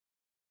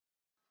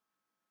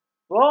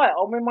Right,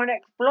 on with my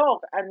next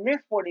blog, and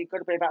this one is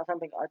going to be about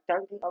something I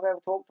don't think I've ever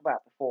talked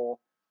about before,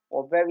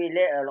 or very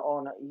little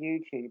on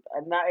YouTube,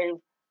 and that is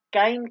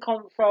game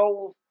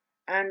consoles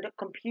and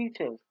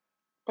computers,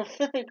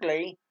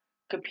 specifically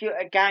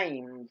computer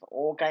games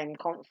or game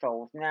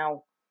consoles.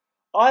 Now,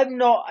 I'm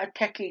not a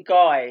techie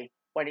guy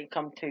when it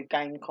comes to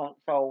game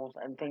consoles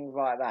and things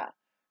like that.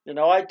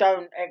 I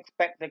don't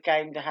expect the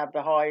game to have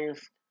the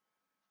highest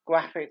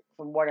graphics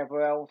and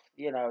whatever else,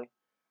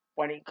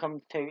 when it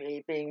comes to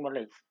it being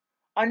released.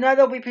 I know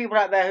there'll be people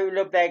out there who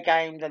love their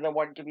games and they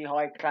want it to be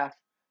high class,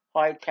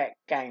 high tech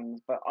games,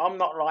 but I'm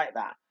not like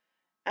that.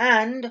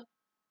 And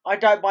I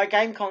don't buy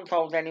game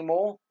consoles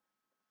anymore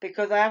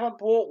because I haven't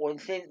bought one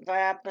since I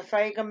had the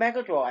Sega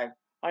Mega Drive.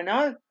 I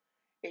know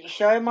it's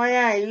showing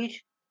my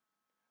age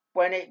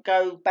when it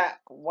goes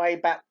back way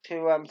back to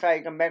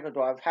Sega Mega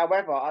Drive.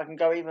 However, I can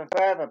go even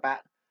further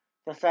back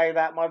to say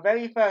that my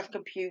very first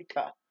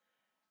computer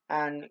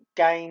and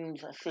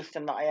games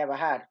system that I ever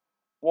had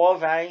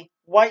was a,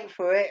 wait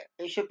for it,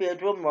 it should be a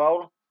drum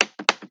roll.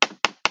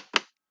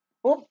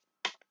 Oop,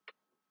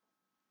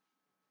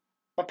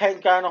 my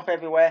pen's going off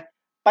everywhere.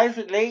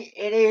 Basically,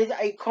 it is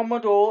a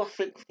Commodore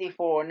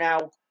 64.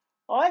 Now,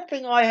 I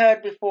think I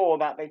heard before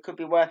that they could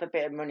be worth a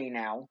bit of money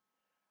now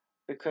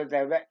because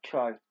they're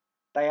retro.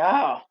 They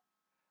are.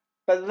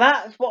 But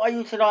that's what I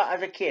used to like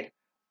as a kid.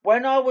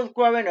 When I was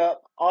growing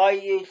up, I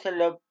used to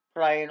love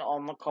playing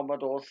on the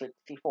Commodore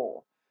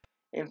 64.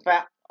 In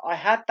fact, I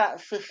had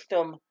that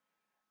system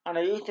and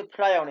I used to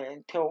play on it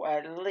until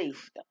at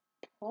least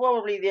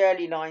probably the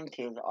early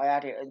 90s. I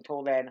had it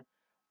until then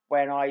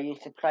when I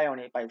used to play on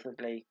it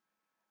basically.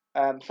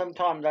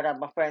 Sometimes I'd have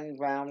my friends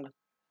round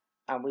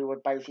and we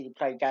would basically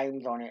play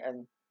games on it.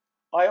 And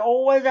I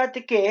always had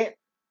to get,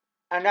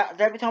 and that's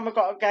every time I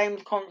got a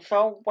games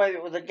console, whether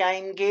it was a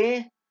Game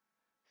Gear,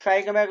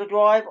 Sega Mega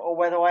Drive, or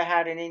whether I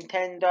had a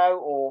Nintendo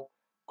or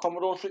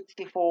Commodore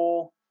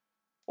 64,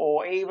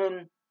 or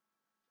even,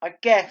 I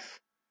guess,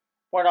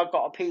 when I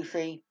got a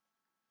PC,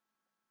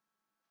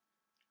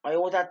 I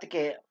always had to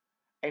get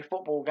a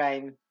football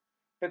game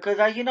because,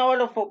 as you know, I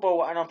love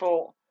football, and I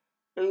thought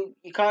you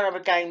can't have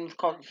a games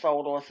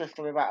console or a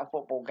system without a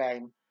football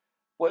game,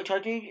 which I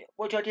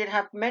did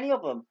have many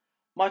of them.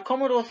 My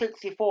Commodore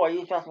 64, I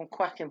used to have some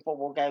cracking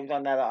football games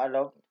on there that I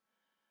loved.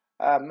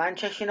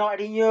 Manchester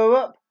United in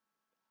Europe,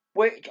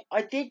 which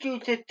I did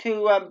use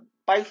to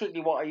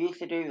basically what I used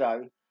to do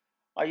though,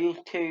 I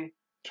used to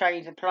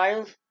change the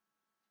players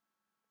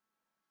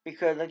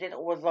because I didn't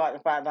always like the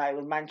fact that it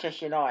was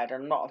Manchester United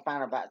and I'm not a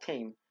fan of that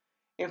team.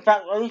 In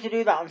fact, I used to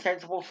do that on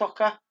Sensible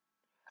Soccer.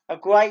 A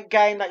great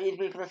game that used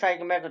to be for the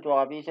Sega Mega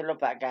Drive. I used to love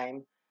that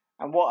game.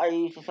 And what I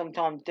used to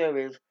sometimes do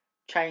is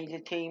change the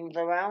teams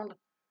around.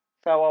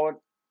 So I would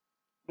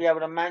be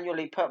able to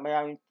manually put my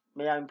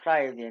own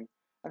players in.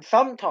 And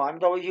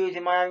sometimes I was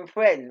using my own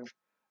friends.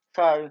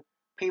 So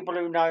people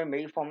who know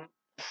me from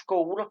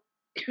school,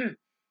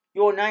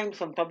 your name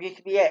sometimes used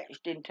to be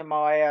etched into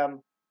my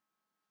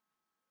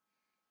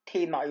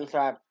team that I used to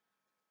have.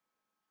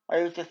 I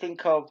used to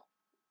think of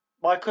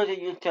my cousin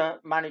used to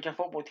manage a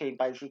football team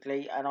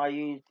basically, and I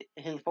used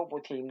his football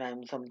team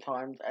name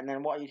sometimes. And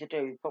then what I used to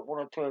do is put one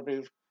or two of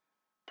his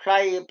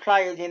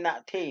players in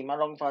that team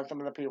alongside some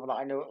of the people that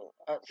I knew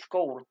at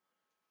school.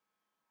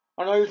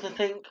 And I used to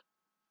think,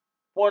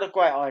 what a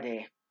great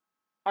idea!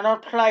 And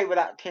I'd play with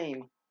that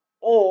team,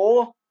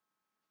 or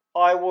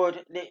I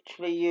would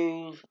literally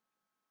use.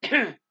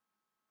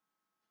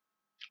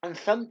 And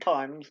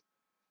sometimes,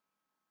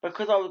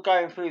 because I was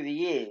going through the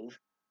years,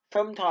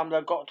 sometimes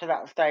I got to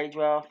that stage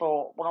where I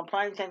thought, well, I'm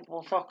playing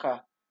sensible soccer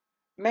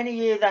many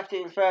years after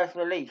it was first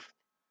released.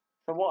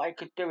 So what I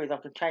could do is I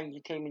could change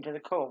the team into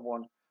the current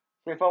one.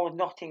 So if I was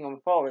Nottingham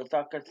Forest,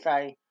 I could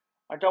say,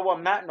 I don't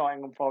want that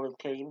Nottingham Forest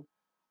team.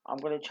 I'm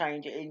going to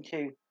change it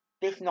into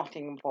this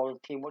Nottingham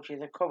Forest team, which is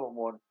the current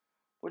one,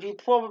 which is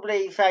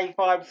probably say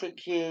 5,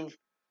 6 years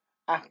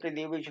after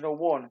the original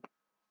one.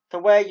 So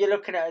where you're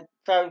looking at,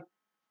 so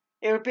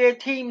it would be a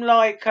team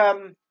like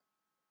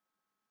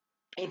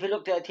if you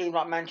looked at a team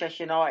like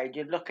Manchester United,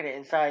 you'd look at it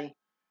and say,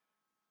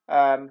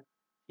 um,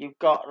 you've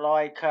got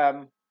like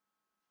a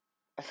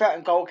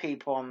certain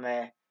goalkeeper on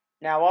there.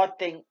 Now, I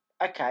think,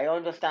 okay, I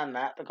understand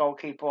that, the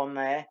goalkeeper on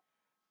there.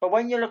 But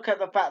when you look at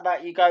the fact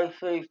that you go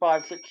through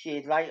 5, 6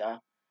 years later,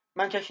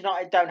 Manchester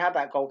United don't have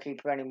that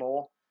goalkeeper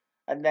anymore,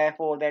 and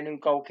therefore their new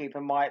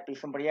goalkeeper might be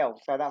somebody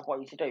else. So that's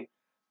what you should do.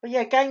 But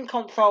yeah, game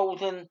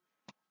consoles and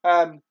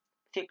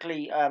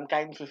particularly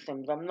game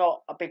systems, I'm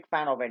not a big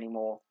fan of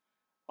anymore.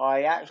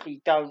 I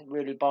actually don't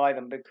really buy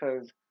them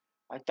because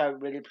I don't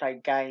really play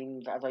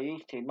games as I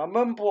used to. My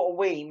mum bought a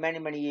Wii many,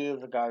 many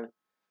years ago,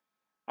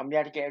 and we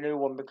had to get a new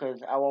one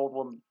because our old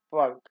one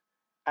broke.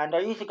 And I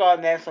used to go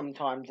on there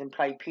sometimes and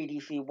play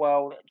PDC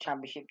World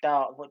Championship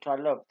Darts, which I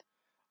loved.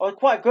 I was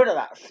quite good at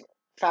that,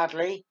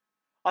 sadly.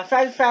 I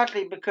say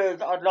sadly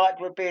because I'd like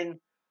to have been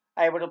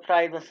able to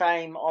play the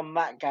same on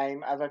that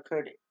game as I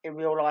could in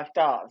real life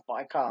darts, but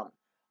I can't.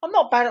 I'm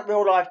not bad at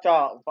real life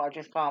darts, but I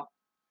just can't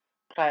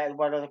play it as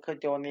well as I could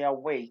do on the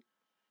old Wii.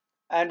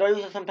 And I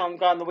used to sometimes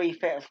go on the WII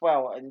Fit as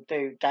well and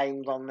do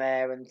games on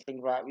there and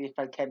things like that. We used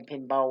to play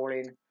 10-pin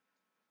bowling.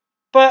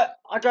 But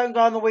I don't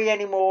go on the Wii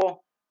anymore.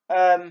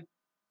 I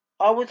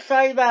would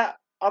say that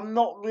I'm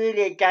not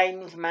really a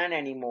games man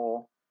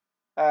anymore.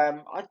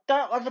 I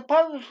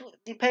suppose,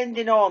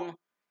 depending on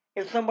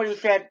if somebody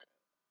said,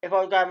 if I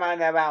was going around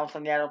their house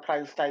and they had a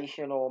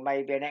PlayStation or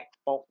maybe an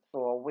Xbox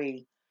or a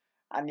Wii,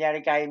 and they had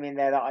a game in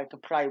there that I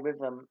could play with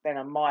them, then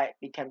I might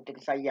be tempted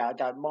to say, yeah, I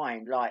don't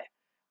mind. Like,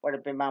 when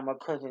I've been around my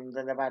cousins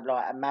and they've had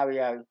like a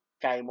Mario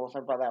game or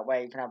something like that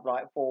where you can have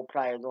like 4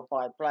 players or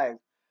 5 players.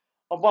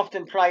 I've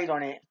often played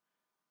on it.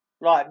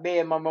 Like, me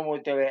and my mum will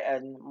do it,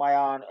 and my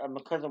aunt and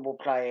my cousin will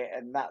play it,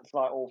 and that's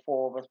like all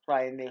 4 of us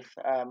playing this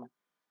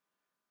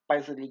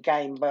basically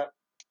game. But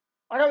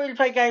I don't really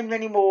play games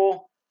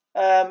anymore.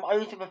 I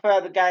used to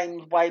prefer the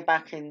games way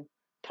back in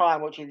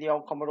time, which is the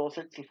old Commodore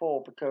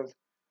 64, because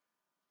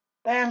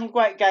they had some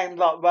great games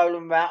like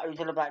Rolling Rat. I used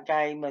to love that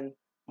game, and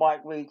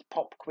Mike Reed's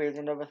Pop Quiz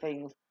and other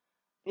things.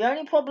 The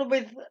only problem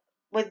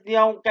with the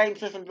old game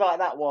systems like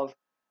that was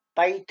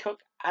they took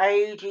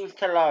ages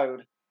to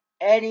load.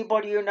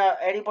 Anybody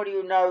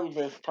who knows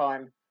this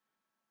time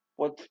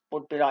would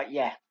be like,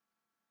 yeah.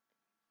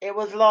 It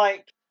was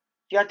like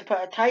you had to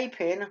put a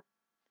tape in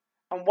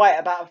and wait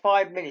about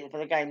 5 minutes for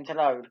the game to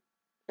load.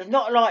 It's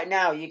not like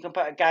now you can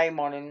put a game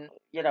on and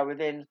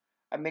within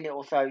a minute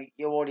or so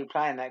you're already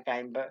playing that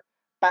game. But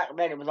back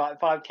then it was like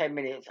 5-10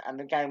 minutes and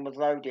the game was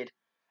loaded.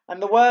 And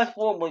the worst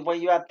one was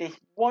when you had this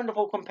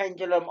wonderful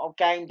compendium of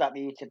games that they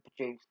used to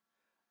produce,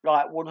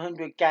 like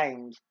 100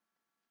 games,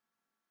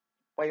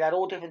 where you had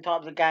all different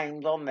types of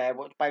games on there,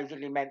 which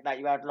basically meant that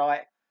you had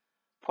like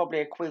probably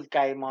a quiz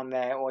game on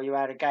there, or you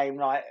had a game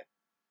like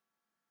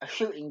a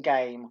shooting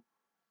game,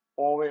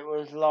 or it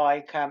was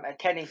like a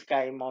tennis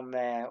game on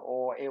there,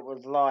 or it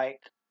was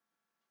like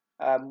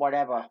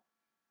whatever.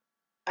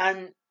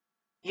 And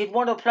you'd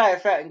want to play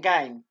a certain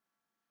game.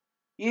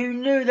 You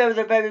knew there was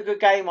a very good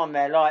game on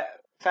there, like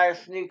say a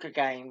snooker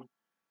game,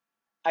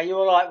 and you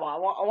were like, "Well,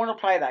 I want to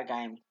play that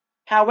game."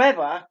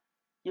 However,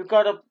 you've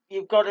got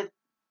to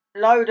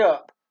load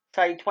up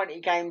say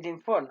 20 games in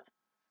front.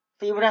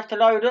 So you would have to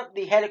load up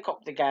the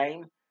helicopter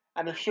game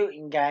and the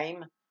shooting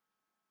game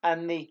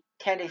and the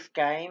tennis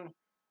game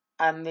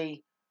and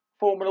the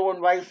Formula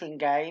One racing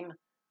game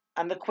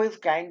and the quiz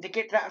game to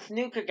get to that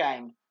snooker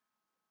game.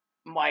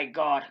 My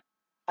God.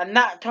 And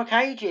that took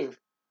ages.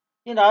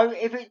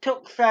 If it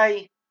took,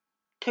 say,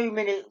 2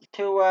 minutes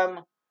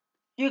to,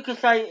 you could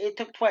say it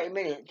took 20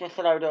 minutes just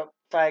to load up,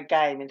 say, a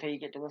game until you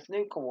get to the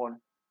snooker one.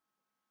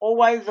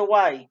 Always the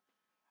way.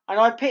 And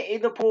I pity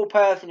the poor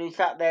person who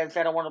sat there and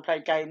said, I want to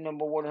play game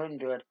number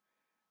 100,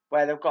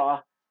 where they've got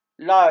to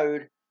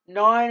load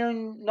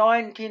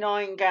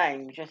 99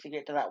 games just to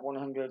get to that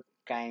 100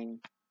 game.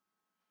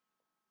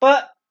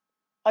 But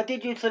I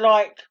did used to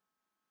like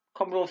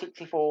Commodore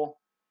 64.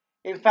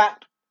 In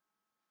fact,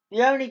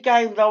 the only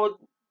games I would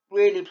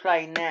really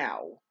play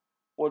now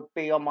would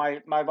be on my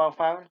mobile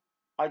phone.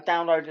 I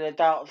downloaded a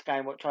darts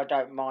game which I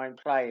don't mind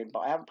playing, but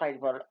I haven't played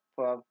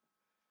for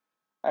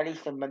at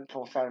least a month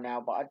or so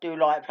now. But I do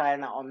like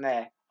playing that on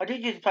there. I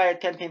did used to play a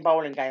 10-pin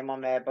bowling game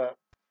on there, but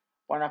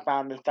when I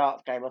found this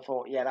darts game, I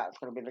thought, yeah, that's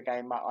going to be the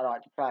game that I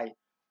like to play.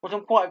 Which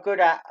I'm quite good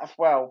at as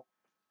well,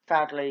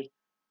 sadly.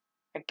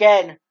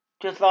 Again,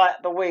 just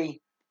like the Wii,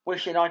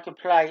 wishing I could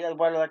play as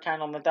well as I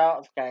can on the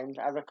darts games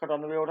as I could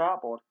on the real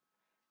dartboard.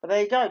 But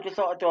there you go, just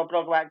thought I'd do a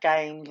blog about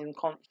games and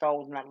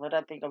consoles and that, because I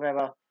don't think I've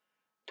ever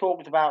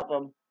talked about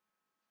them.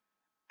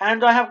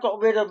 And I have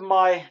got rid of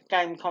my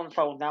game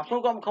consoles now. I've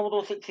still got my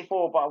Commodore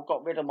 64, but I've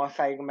got rid of my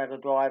Sega Mega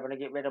Drive and I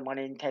get rid of my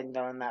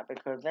Nintendo and that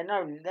because they're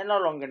no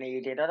longer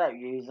needed. I don't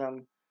use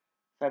them.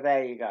 So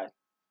there you go.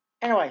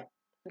 Anyway,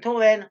 until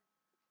then,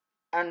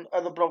 and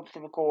other blogs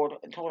to record,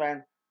 until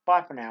then,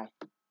 bye for now.